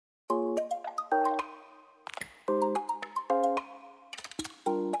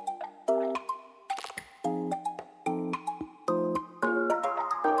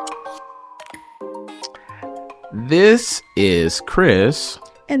This is Chris.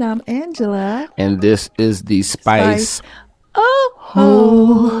 And I'm Angela. And this is the Spice. Oh,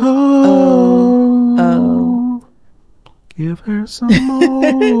 Give her some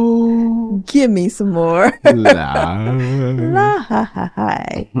more. Give me some more. Hi.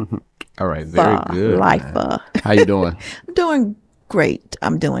 All right, very good. Lifer. How you doing? I'm doing great.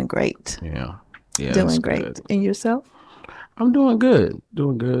 Yeah, doing great. Good. And yourself? I'm doing good.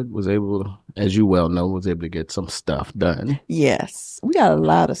 Was able to, as you well know, to get some stuff done. Yes, we got a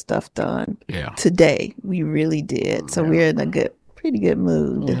lot of stuff done. Yeah. Today we really did. So we're in a pretty good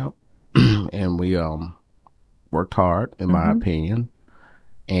mood. Yeah. And we worked hard, in my opinion,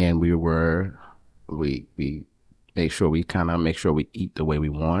 and we make sure we eat the way we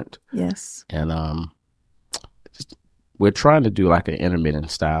want. Yes. And we're trying to do like an intermittent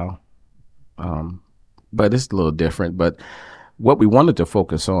style, but it's a little different. But what we wanted to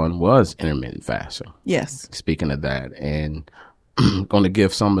focus on was intermittent fasting. Yes. Speaking of that, and going to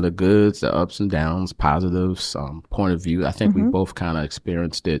give some of the goods, the ups and downs, positives, point of view. I think we both kind of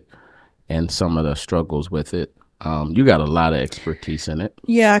experienced it and some of the struggles with it. You got a lot of expertise in it.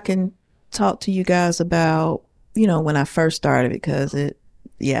 Yeah, I can talk to you guys about, when I first started, because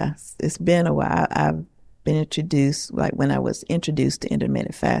it's been a while. I've been introduced, like when I was introduced to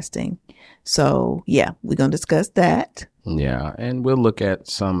intermittent fasting. So yeah, we're going to discuss that. Yeah. And we'll look at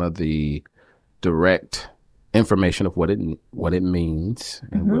some of the direct information of what it means.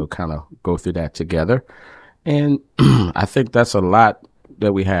 And we'll kind of go through that together. And I think that's a lot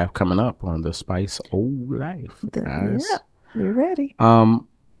that we have coming up on the Spice Old Life, guys. Yeah, we're ready.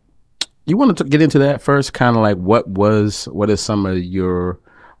 You wanted to get into that first, kind of like when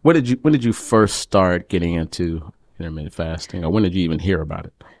did you first start getting into intermittent fasting, or when did you even hear about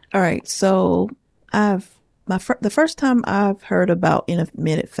it? All right, so the first time I've heard about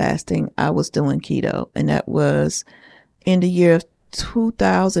intermittent fasting, I was doing keto, and that was in the year of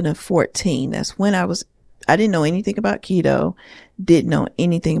 2014. That's when I didn't know anything about keto, didn't know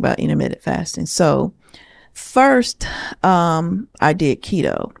anything about intermittent fasting. So first, I did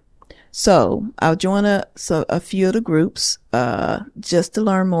keto. So I'll join a few of the groups, just to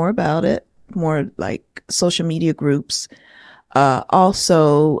learn more about it, more like social media groups.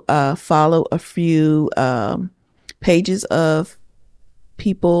 Also, follow a few, pages of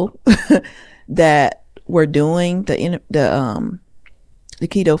people that were doing the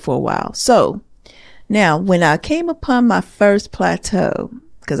keto for a while. So now when I came upon my first plateau,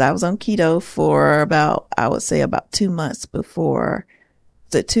 because I was on keto for about 2 months before,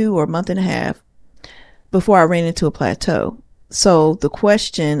 the 2 or a month and a half before I ran into a plateau. So the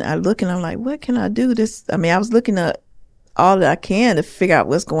question I'm like, what can I do? I was looking at all that I can to figure out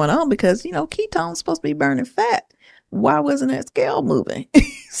what's going on, because, ketone's supposed to be burning fat. Why wasn't that scale moving?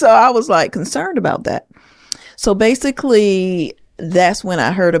 So I was like concerned about that. So basically that's when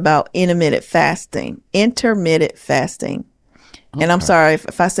I heard about intermittent fasting. And I'm sorry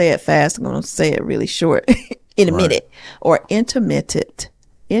if I say it fast, I'm going to say it really short. Intermittent, right. Or intermittent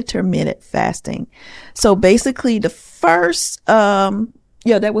fasting. So basically the first,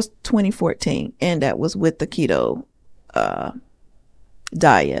 that was 2014, and that was with the keto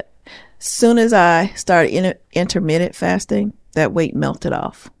diet. Soon as I started intermittent fasting, that weight melted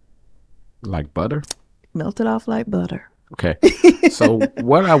off. Like butter? like butter. Okay. So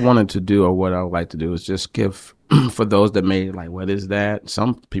what I wanted to do, or what I would like to do, is just give, for those that may like, what is that?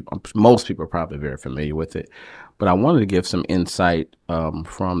 Most people are probably very familiar with it, but I wanted to give some insight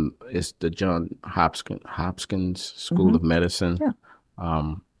from the John Hopkins School of Medicine. Yeah.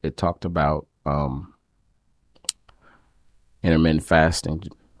 It talked about intermittent fasting.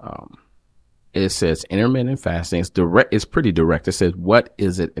 It says intermittent fasting is direct. It's pretty direct. It says, what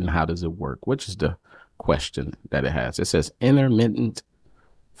is it and how does it work? Which is the question that it has. It says intermittent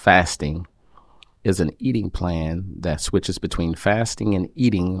fasting is an eating plan that switches between fasting and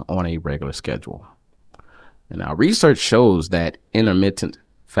eating on a regular schedule. And now research shows that intermittent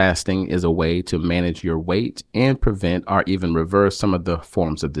fasting is a way to manage your weight and prevent or even reverse some of the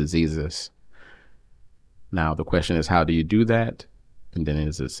forms of diseases. Now the question is, how do you do that? And then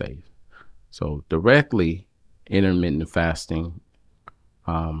is it safe? So directly, intermittent fasting,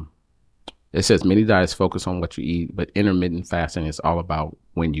 it says many diets focus on what you eat, but intermittent fasting is all about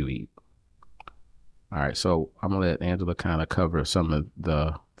when you eat. All right, so I'm going to let Angela kind of cover some of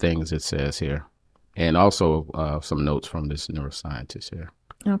the things it says here, and also some notes from this neuroscientist here.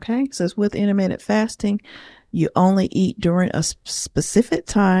 Okay, it says with intermittent fasting, you only eat during a specific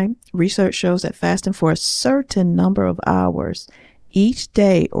time. Research shows that fasting for a certain number of hours each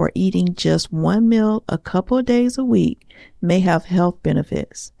day, or eating just one meal a couple of days a week, may have health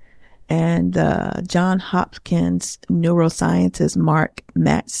benefits. And John Hopkins neuroscientist Mark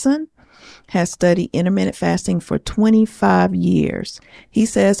Matson has studied intermittent fasting for 25 years. He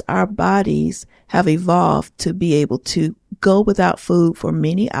says our bodies have evolved to be able to go without food for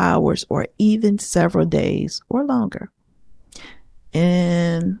many hours or even several days or longer.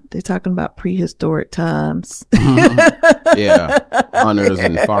 And they're talking about prehistoric times. Yeah. Hunters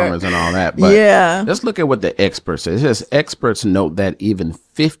and farmers and all that. But yeah. let's look at what the experts say. It says experts note that even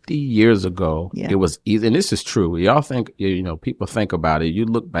 50 years ago, it was easy. And this is true. Y'all think, people think about it. You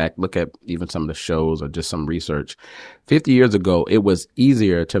look back, look at even some of the shows or just some research. 50 years ago, it was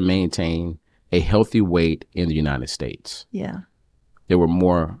easier to maintain a healthy weight in the United States. Yeah. There were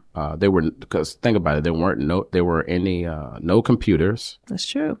more, because think about it, there were any, no computers. That's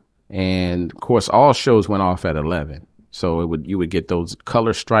true. And of course, all shows went off at 11. So you would get those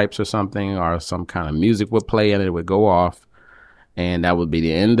color stripes or something, or some kind of music would play and it would go off. And that would be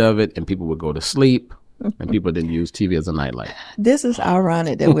the end of it. And people would go to sleep. And people didn't use TV as a nightlight. This is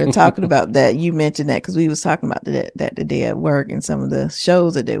ironic that we're talking about that. You mentioned that because we was talking about that today at work, and some of the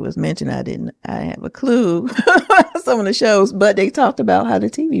shows that they was mentioning, I didn't have a clue some of the shows, but they talked about how the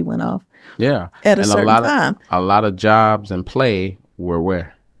TV went off. Yeah. At a certain time. A lot of jobs and play were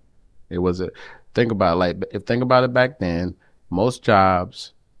where it was. Think about it back then, most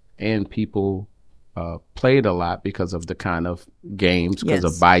jobs and people played a lot because of the kind of games, because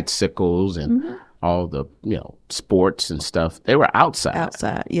of bicycles and all the, sports and stuff. They were outside.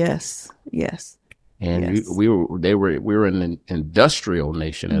 Outside. Yes. And we were an industrial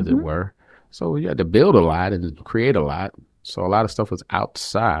nation, as it were. So you had to build a lot and create a lot. So a lot of stuff was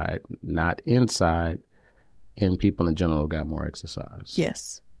outside, not inside. And people in general got more exercise.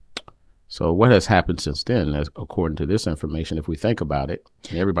 Yes. So what has happened since then, according to this information, if we think about it,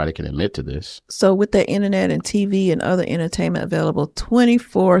 and everybody can admit to this. So with the internet and TV and other entertainment available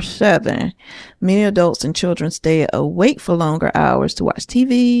 24/7, many adults and children stay awake for longer hours to watch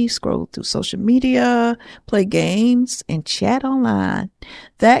TV, scroll through social media, play games, and chat online.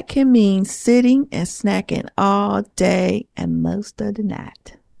 That can mean sitting and snacking all day and most of the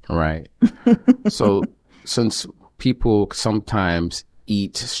night. Right. So since people sometimes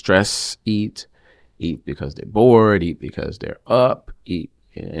eat because they're bored, eat because they're up,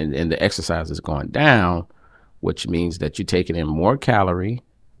 and the exercise is going down, which means that you're taking in more calorie,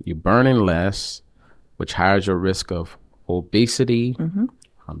 you're burning less, which higher your risk of obesity,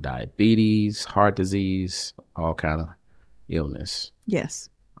 diabetes, heart disease, all kind of illness. Yes.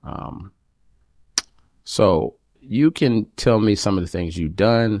 So you can tell me some of the things you've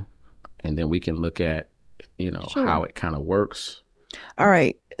done, and then we can look at, how it kind of works. All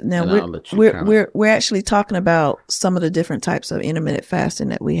right. Now we're actually talking about some of the different types of intermittent fasting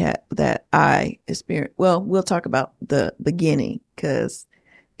that we had, that I experienced. Well, we'll talk about the beginning because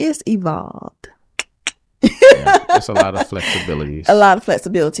it's evolved. It's a lot of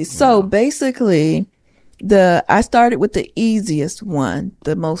flexibilities. So basically, I started with the easiest one.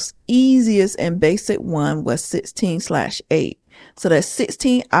 The most easiest and basic one was 16/8. So that's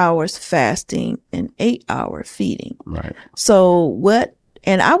 16 hours fasting and 8-hour feeding. Right.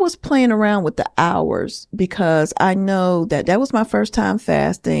 And I was playing around with the hours because I know that was my first time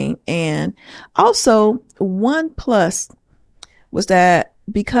fasting. And also one plus was that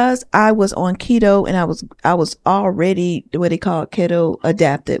because I was on keto and I was already what they call keto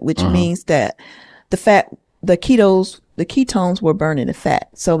adapted, which means that the ketones were burning the fat.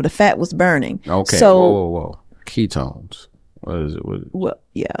 So the fat was burning. Okay. So, whoa. Ketones. What is it? Well,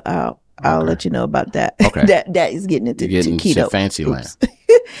 yeah, I'll let you know about that. Okay. that is getting into keto. Fancy land.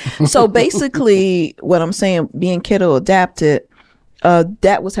 So basically what I'm saying, being keto adapted,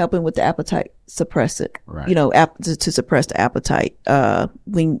 that was helping with the appetite suppressant, right. To suppress the appetite,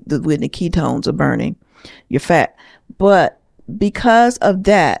 when the ketones are burning your fat. But because of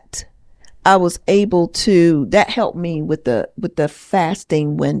that, I was able to, that helped me with the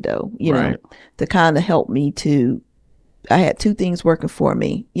fasting window, to kind of help me to, I had two things working for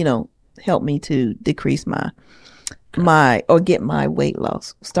me, help me to decrease or get my weight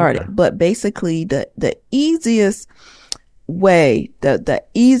loss started. Okay. But basically the easiest way, the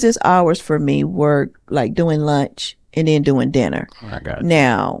easiest hours for me were like doing lunch and then doing dinner. I got it.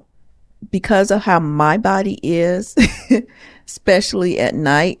 Now, because of how my body is, especially at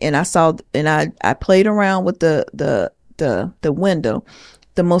night, and I played around with the window.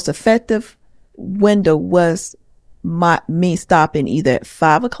 The most effective window was me stopping either at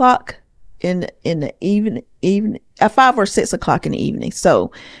 5 o'clock in the evening, at 5 or 6 o'clock in the evening.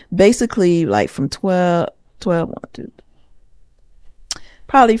 So basically like from 12, 1, 2,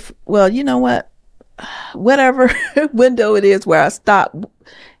 probably, well, you know what, whatever window it is where I stop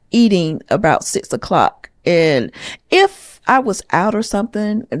eating about 6 o'clock. And if I was out or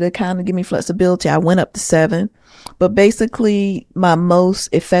something to kind of give me flexibility, I went up to 7. But basically, my most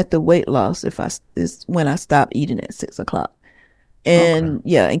effective weight loss is when I stop eating at 6 o'clock. And Okay.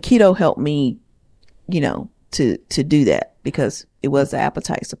 yeah, and keto helped me, to do that because it was an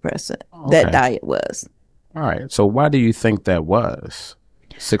appetite suppressant. That Okay. diet was. All right. So why do you think that was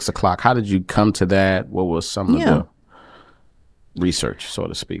 6 o'clock? How did you come to that? What was some of Yeah. the research, so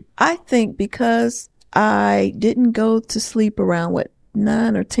to speak? I think because I didn't go to sleep around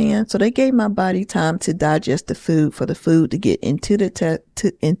 9 or 10, so they gave my body time to digest the food, for the food to get into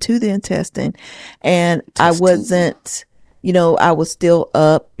into the intestine, and I wasn't, I was still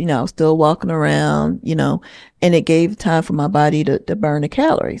up, I was still walking around, and it gave time for my body to burn the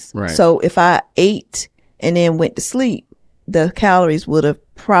calories. Right. So if I ate and then went to sleep, the calories would have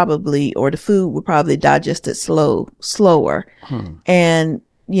probably, or the food would probably digest it slower. And,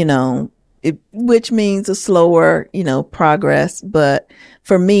 which means a slower, progress. But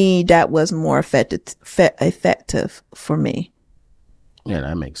for me, that was more effective for me. Yeah,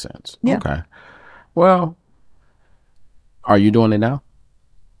 that makes sense. Yeah. Okay. Well, are you doing it now?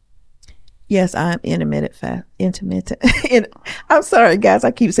 Yes, I'm intermittent. I'm sorry, guys. I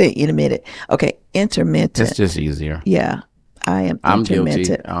keep saying intermittent. Okay, intermittent. It's just easier. Yeah, I am I'm guilty.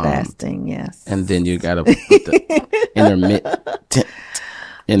 intermittent fasting. Yes, And then you got to put the intermittent.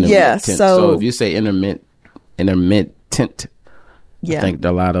 Yeah, so if you say intermittent, yeah, I think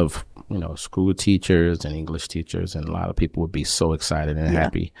a lot of school teachers and English teachers and a lot of people would be so excited and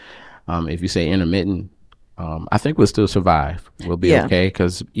happy. If you say intermittent, I think we'll still survive. We'll be okay,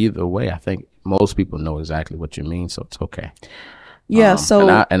 because either way, I think most people know exactly what you mean, so it's okay. Yeah.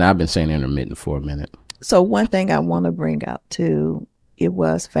 And I've been saying intermittent for a minute. So one thing I want to bring out too, it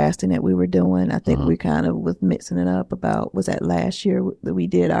was fasting that we were doing. I think we kind of was mixing it up was that last year that we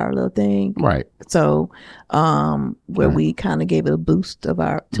did our little thing. Right. So, where we kind of gave it a boost to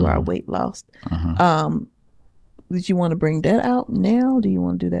our weight loss. Did you want to bring that out now? Or do you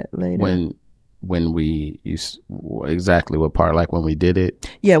want to do that later? When we exactly what part, like when we did it?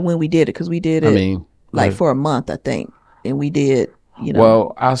 Yeah, when we did it, because we did it like for a month, I think. And we did,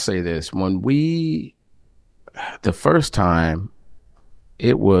 Well, I'll say this. The first time,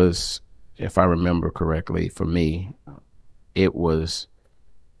 it was, if I remember correctly, for me, it was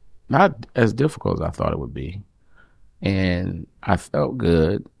not as difficult as I thought it would be. And I felt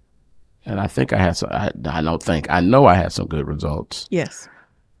good. And I think I had some, I know I had some good results. Yes.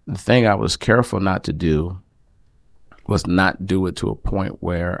 The thing I was careful not to do was not do it to a point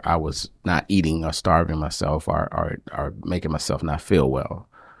where I was not eating or starving myself or making myself not feel well,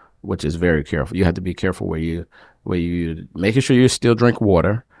 which is very careful. You have to be careful where you making sure you still drink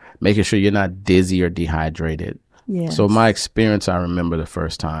water, making sure you're not dizzy or dehydrated. Yes. So my experience, I remember the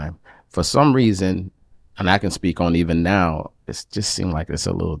first time, for some reason, and I can speak on even now, it just seemed like it's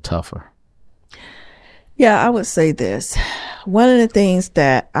a little tougher. Yeah, I would say this. One of the things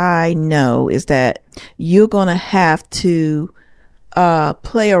that I know is that you're going to have to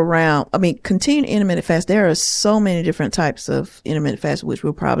play around. I mean, continue intermittent fast. There are so many different types of intermittent fast, which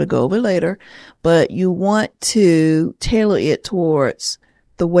we'll probably go over later, but you want to tailor it towards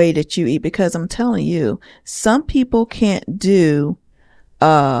the way that you eat, because I'm telling you, some people can't do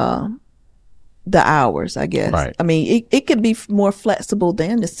the hours, I guess. Right. I mean, it could be more flexible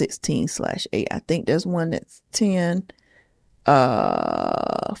than the 16/8. I think there's one that's 10,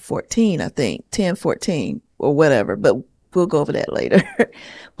 14, I think 10, 14 or whatever, but we'll go over that later.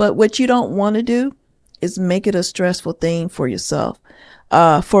 But what you don't want to do is make it a stressful thing for yourself.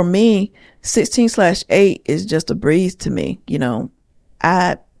 For me, 16/8 is just a breeze to me.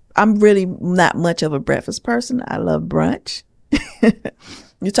 I'm really not much of a breakfast person. I love brunch.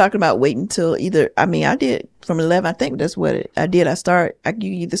 You're talking about waiting till I did from 11. I think that's what I did.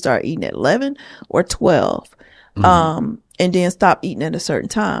 You either start eating at 11 or 12. And then stop eating at a certain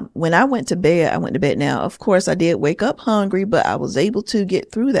time. When I went to bed now. Of course, I did wake up hungry, but I was able to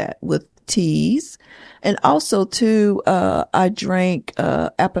get through that with teas. And also too, I drank,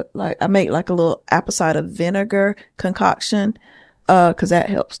 I make like a little apple cider vinegar concoction, cause that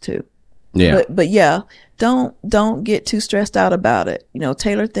helps too. Yeah. But yeah, don't get too stressed out about it.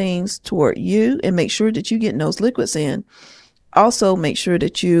 Tailor things toward you and make sure that you getting those liquids in. Also make sure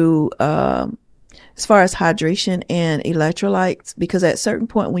that you, as far as hydration and electrolytes, because at a certain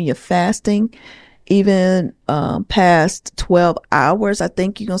point when you're fasting, even past 12 hours, I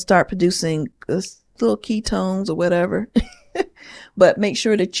think you're going to start producing little ketones or whatever. But make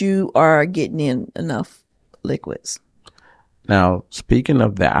sure that you are getting in enough liquids. Now, speaking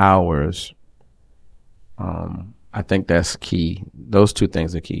of the hours, I think that's key. Those two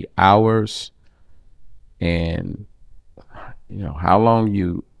things are key. Hours and, how long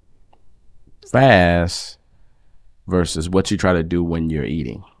you fast versus what you try to do when you're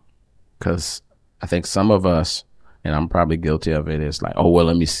eating. Because I think some of us, and I'm probably guilty of it, is like, oh, well,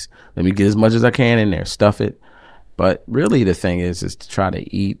 let me get as much as I can in there, stuff it. But really the thing is to try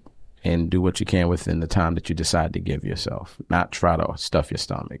to eat and do what you can within the time that you decide to give yourself, not try to stuff your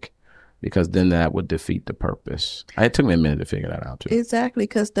stomach, because then that would defeat the purpose. It took me a minute to figure that out too. Exactly,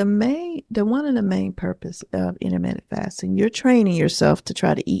 because one of the main purpose of intermittent fasting, you're training yourself to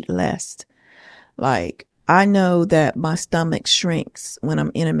try to eat less. Like, I know that my stomach shrinks when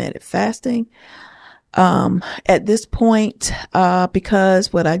I'm intermittent fasting. At this point,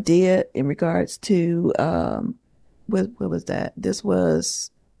 because what I did in regards to, what was that? This was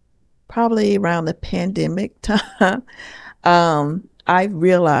probably around the pandemic time. I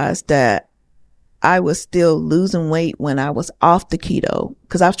realized that I was still losing weight when I was off the keto,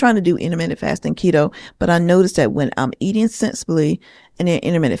 because I was trying to do intermittent fasting keto, but I noticed that when I'm eating sensibly and then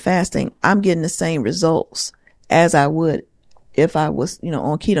intermittent fasting, I'm getting the same results as I would if I was,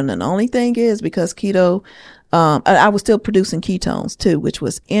 on keto. And the only thing is, because keto, I was still producing ketones too, which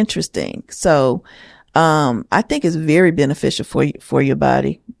was interesting. So, I think it's very beneficial for your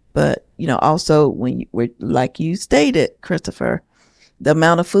body. But, also when like you stated, Christopher, the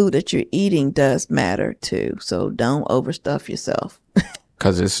amount of food that you're eating does matter too. So don't overstuff yourself.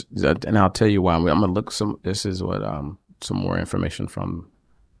 Because and I'll tell you why. I'm going to look this is what, some more information from,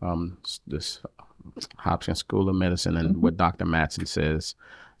 this Hopkins School of Medicine and what Dr. Matson says.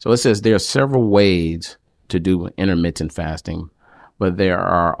 So it says there are several ways to do intermittent fasting, but they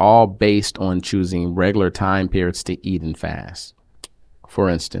are all based on choosing regular time periods to eat and fast. For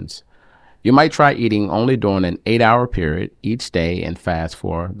instance, you might try eating only during an 8-hour period each day and fast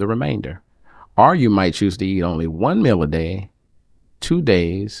for the remainder. Or you might choose to eat only one meal a day, 2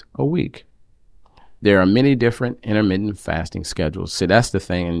 days a week. There are many different intermittent fasting schedules. See, that's the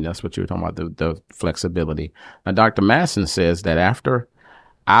thing, and that's what you were talking about, the flexibility. Now, Dr. Masson says that after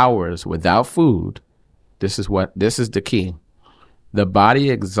hours without food, this is the key. The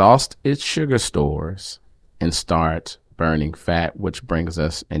body exhausts its sugar stores and starts burning fat, which brings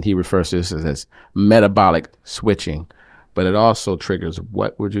us, and he refers to this as metabolic switching, but it also triggers,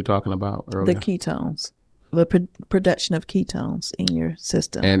 what were you talking about earlier? The ketones, the production of ketones in your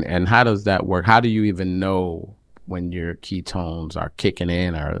system. And how does that work? How do you even know when your ketones are kicking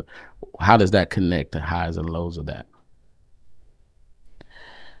in, or how does that connect to highs and lows of that?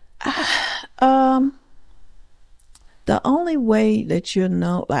 The only way that you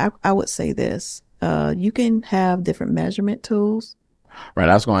know, like I would say this, you can have different measurement tools. Right.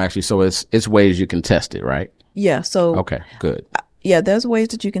 I was going to ask you, so it's ways you can test it, right? Yeah. So. Okay, good. Yeah, there's ways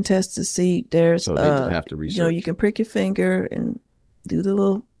that you can test to see. There's, so they just have to research. You can prick your finger and do the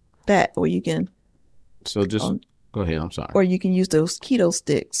little that, or you can. So just go ahead. I'm sorry. Or you can use those keto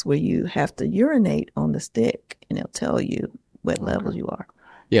sticks where you have to urinate on the stick, and it'll tell you what levels you are.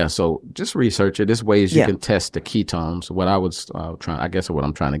 Yeah, so just research it. There's ways you can test the ketones. What I was what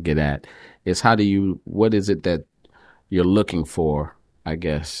I'm trying to get at is what is it that you're looking for, I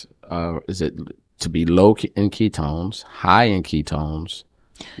guess? Is it to be low in ketones, high in ketones,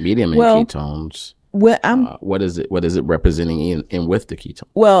 medium in ketones? Well, what is it representing in with the ketone?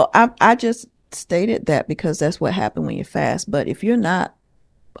 Well, I just stated that because that's what happened when you fast. But if you're not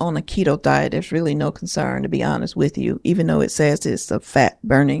on a keto diet, there's really no concern, to be honest with you, even though it says it's a fat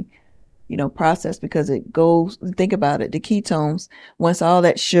burning, process, because it goes, think about it, the ketones, once all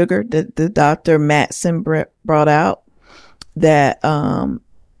that sugar that the Dr. Matson brought out, that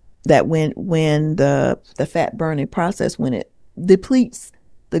when the fat burning process, when it depletes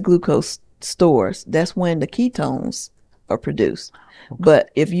the glucose stores, that's when the ketones are produced. Okay.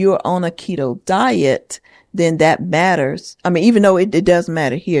 But if you're on a keto diet, then that matters. I mean, even though it does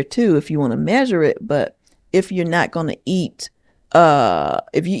matter here too, if you want to measure it, but if you're not going to eat,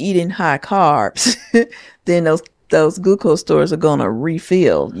 if you're eating high carbs, then those glucose stores are going to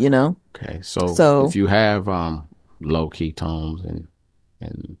refill, Okay. So if you have, low ketones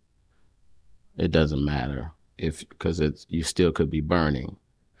and it doesn't matter because you still could be burning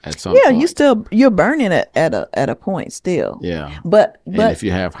at some point. You're burning it at a point still. Yeah. But if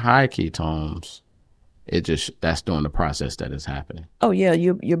you have high ketones, that's during the process that is happening. Oh yeah,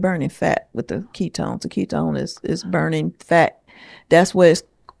 you're burning fat with the ketones. The ketone is burning fat. That's what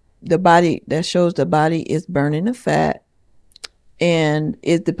the body, that shows the body is burning the fat and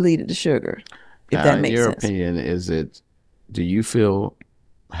it depleted the sugar. If that makes sense. In your opinion, do you feel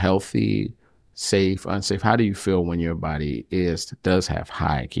healthy, safe, unsafe? How do you feel when your body does have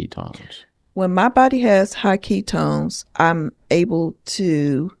high ketones? When my body has high ketones, I'm able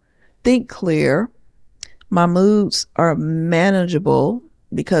to think clear. My moods are manageable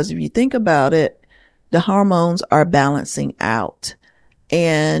because if you think about it, the hormones are balancing out,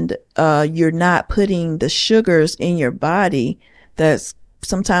 and you're not putting the sugars in your body. That's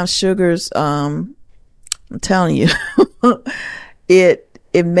sometimes sugars. I'm telling you, it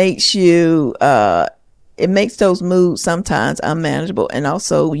makes you. It makes those moods sometimes unmanageable, and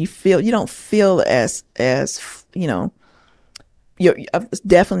also you don't feel as it's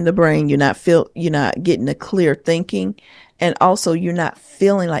definitely the brain. You're not getting a clear thinking, and also you're not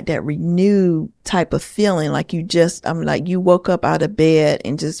feeling like that renewed type of feeling. Like you woke up out of bed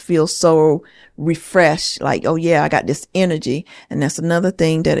and just feel so refreshed. Like, oh yeah, I got this energy. And that's another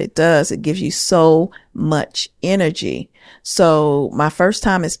thing that it does. It gives you so much energy. So my first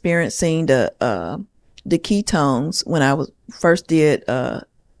time experiencing the ketones when I first did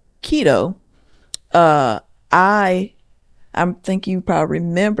keto, I think you probably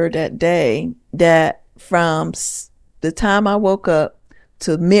remember that day that from the time I woke up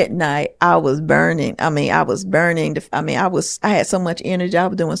to midnight, I was burning. I had so much energy. I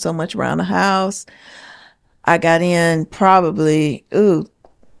was doing so much around the house. I got in I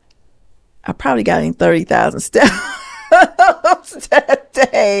probably got in 30,000 steps that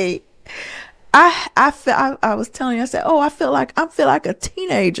day. I was telling you, I said, I feel like a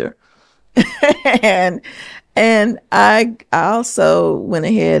teenager. and I also went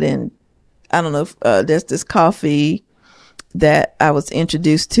ahead and I don't know if there's this coffee that I was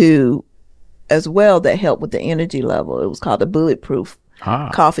introduced to as well that helped with the energy level. It was called the Bulletproof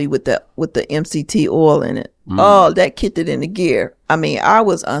coffee with the MCT oil in it. Oh, that kicked it into gear. I mean, I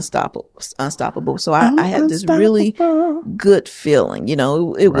was unstoppable. So I had this really good feeling. It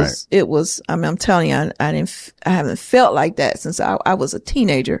was. I mean, I'm telling you, I haven't felt like that since I was a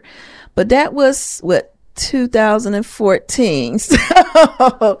teenager. But that was 2014.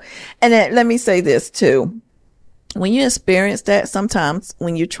 So, and then let me say this too. When you experience that, sometimes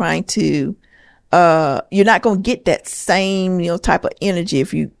when you're trying to, you're not going to get that same, type of energy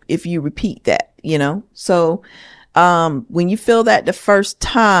if you repeat that, So, when you feel that the first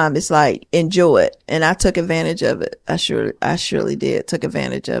time, it's like, enjoy it. And I took advantage of it. I surely did took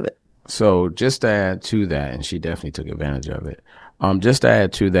advantage of it. So just to add to that, and she definitely took advantage of it. Just to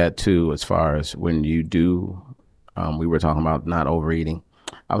add to that too, as far as when you do, we were talking about not overeating.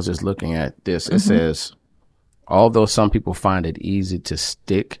 I was just looking at this. It says, although some people find it easy to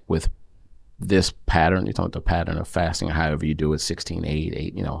stick with this pattern, you're talking about the pattern of fasting, however you do it, 16,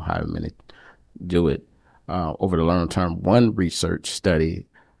 8, however many do it, over the long term. One research study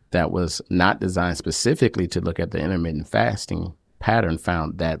that was not designed specifically to look at the intermittent fasting pattern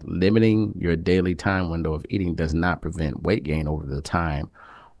found that limiting your daily time window of eating does not prevent weight gain over the time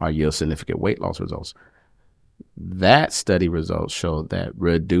or yield significant weight loss results. That study results showed that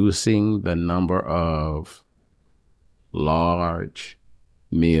reducing the number of large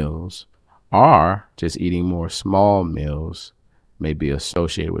meals or just eating more small meals may be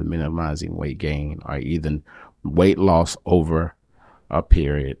associated with minimizing weight gain or even weight loss over a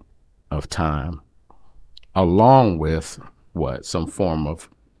period of time, along with some form of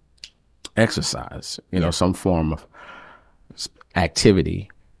exercise, some form of activity.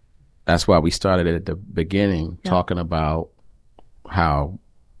 That's why we started at the beginning talking about how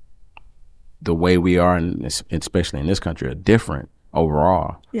the way we are, especially in this country, are different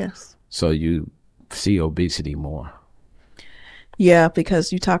overall. Yes. So you see obesity more. Yeah,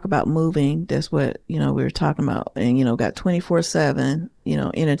 because you talk about moving. That's what, we were talking about. And, got 24/7,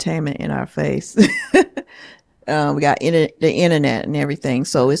 entertainment in our face. We got the internet and everything.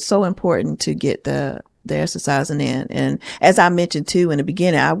 So it's so important to get the exercising in. And as I mentioned too, in the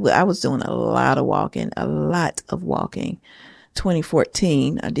beginning, I was doing a lot of walking.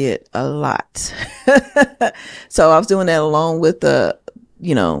 2014, I did a lot. So I was doing that along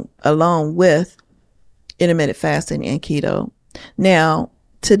with intermittent fasting and keto. Now,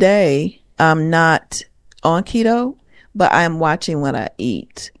 today, I'm not on keto, but I'm watching what I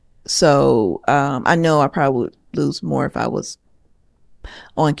eat. So, I know I probably would lose more if I was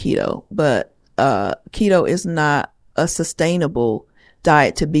on keto, but, keto is not a sustainable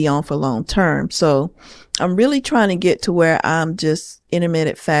diet to be on for long term. So I'm really trying to get to where I'm just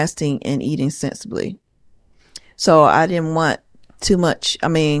intermittent fasting and eating sensibly. So I didn't want too much. I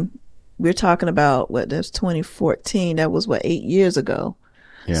mean, we're talking about that's 2014. That was 8 years ago.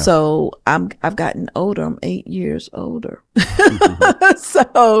 Yeah. So I've gotten older. I'm 8 years older.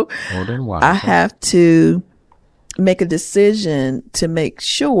 So older and wiser. I have to make a decision to make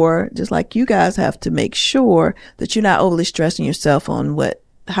sure, just like you guys have to make sure that you're not overly stressing yourself on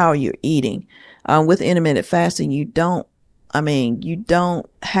how you're eating. With intermittent fasting, you don't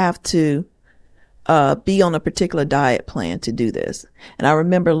have to be on a particular diet plan to do this. And I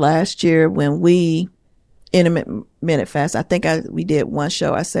remember last year when we intermittent fast, I think we did one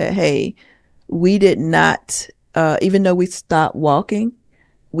show. I said, hey, we did not, even though we stopped walking,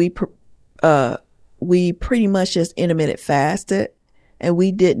 we pretty much just intermittent fasted, and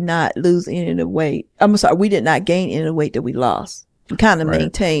we did not lose any of the weight. I'm sorry, we did not gain any of the weight that we lost. We kind of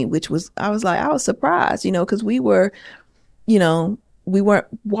maintained, which was, I was surprised, because we were, we weren't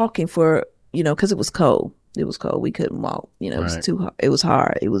walking for, because it was cold. It was cold. We couldn't walk. It was too hard. It was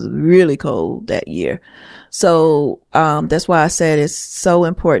hard. It was really cold that year. So that's why I said it's so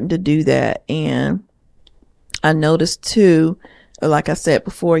important to do that. And I noticed too, like I said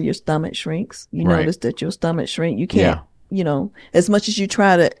before, your stomach shrinks. You notice that your stomach shrinks. You can't, as much as you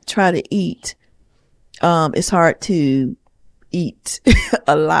try to eat, it's hard to eat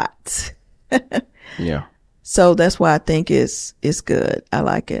a lot. Yeah. So that's why I think it's good. I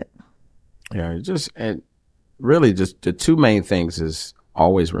like it. Yeah, and really just the two main things is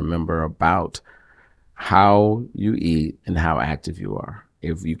always remember about how you eat and how active you are.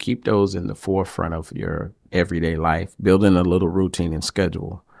 If you keep those in the forefront of your everyday life, building a little routine and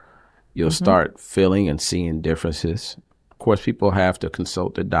schedule, you'll start feeling and seeing differences. Of course, people have to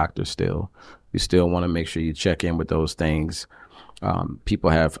consult the doctor still. You still want to make sure you check in with those things.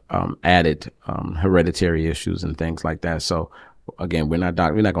 People have added hereditary issues and things like that. So again, we're not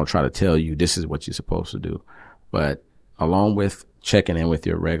going to try to tell you this is what you're supposed to do. But along with checking in with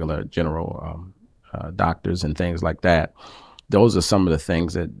your regular general doctors and things like that, those are some of the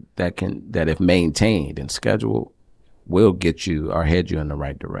things that if maintained and scheduled will get you or head you in the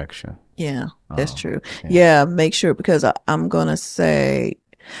right direction. Yeah, that's true. Yeah, make sure, because I'm going to say,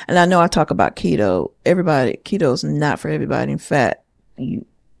 and I know I talk about keto. Keto is not for everybody. In fact,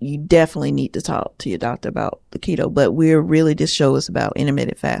 you definitely need to talk to your doctor about the keto, but this show is about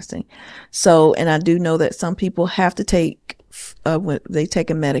intermittent fasting. So, and I do know that some people have to take, when they take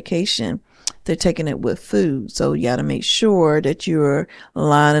a medication, they're taking it with food. So you got to make sure that you're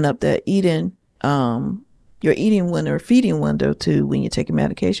lining up that your eating window or feeding window to when you're taking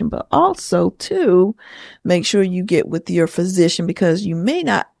medication, but also to make sure you get with your physician, because you may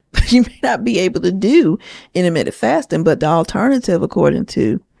not be able to do intermittent fasting, but the alternative, according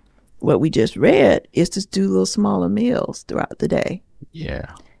to what we just read, is to do little smaller meals throughout the day.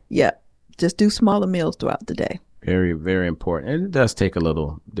 Yeah. Yeah. Just do smaller meals throughout the day. Very, very important. And it does take a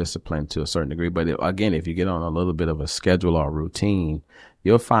little discipline to a certain degree. But again, if you get on a little bit of a schedule or routine,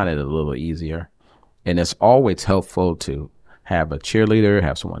 you'll find it a little easier. And it's always helpful to have a cheerleader,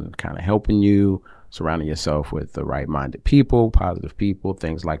 have someone kind of helping you, surrounding yourself with the right-minded people, positive people,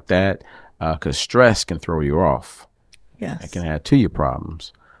 things like that. Because stress can throw you off. Yes. It can add to your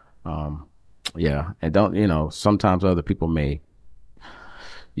problems. Yeah. And don't, sometimes other people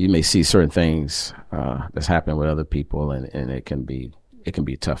you may see certain things that's happening with other people, and it can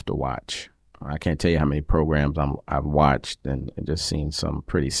be tough to watch. I can't tell you how many programs I've watched and just seen some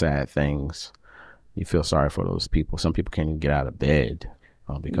pretty sad things. You feel sorry for those people. Some people can't even get out of bed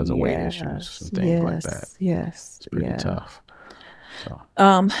because of weight issues and things like that. Yes. It's pretty tough.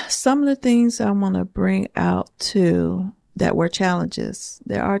 So. Some of the things I want to bring out too that were challenges.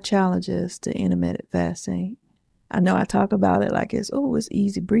 There are challenges to intermittent fasting. I know I talk about it like it's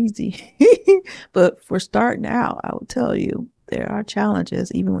easy breezy, but for starting out, I will tell you there are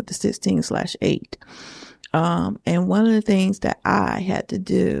challenges even with the 16/8. And one of the things that I had to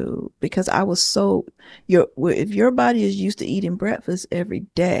do, because I was if your body is used to eating breakfast every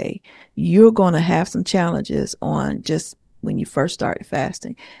day, you're going to have some challenges on just when you first started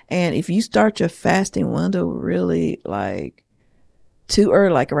fasting. And if you start your fasting window really like too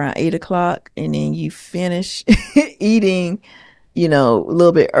early, like around 8:00, and then you finish eating, a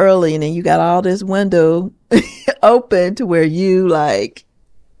little bit early, and then you got all this window open to where you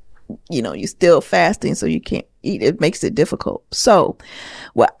you're still fasting, so you can't eat. It makes it difficult. So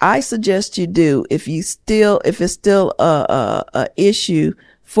what I suggest you do, if it's still a issue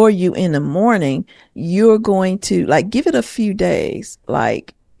for you in the morning, you're going to give it a few days,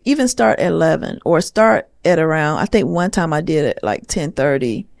 even start at 11 or start at around, I think one time I did it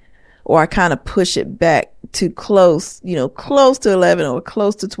 10:30, or I kind of push it back to close to 11 or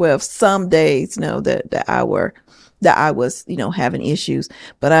close to 12. Some days, that I was, having issues,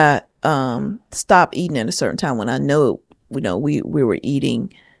 but I, stopped eating at a certain time when I know, we were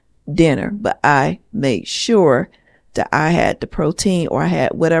eating dinner, but I made sure that I had the protein, or I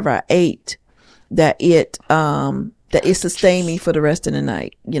had whatever I ate, that it sustained me for the rest of the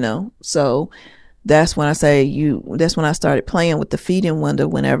night, so that's when I that's when I started playing with the feeding window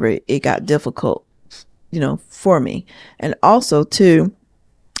whenever it got difficult, for me. And also too,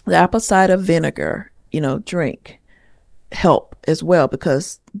 the apple cider vinegar, drink help as well,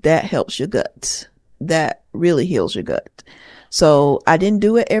 because that helps your guts. That really heals your gut. So I didn't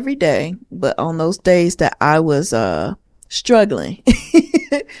do it every day, but on those days that I was struggling,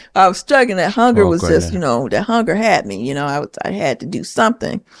 I was struggling. That hunger was just, that hunger had me. I had to do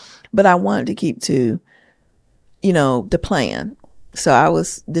something, but I wanted to keep to, the plan. So I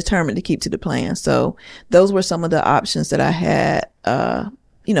was determined to keep to the plan. So those were some of the options that I had,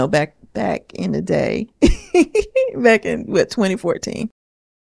 back in the day, back in 2014.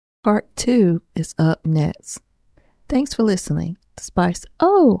 Part 2 is up next. Thanks for listening to Spice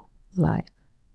O Life.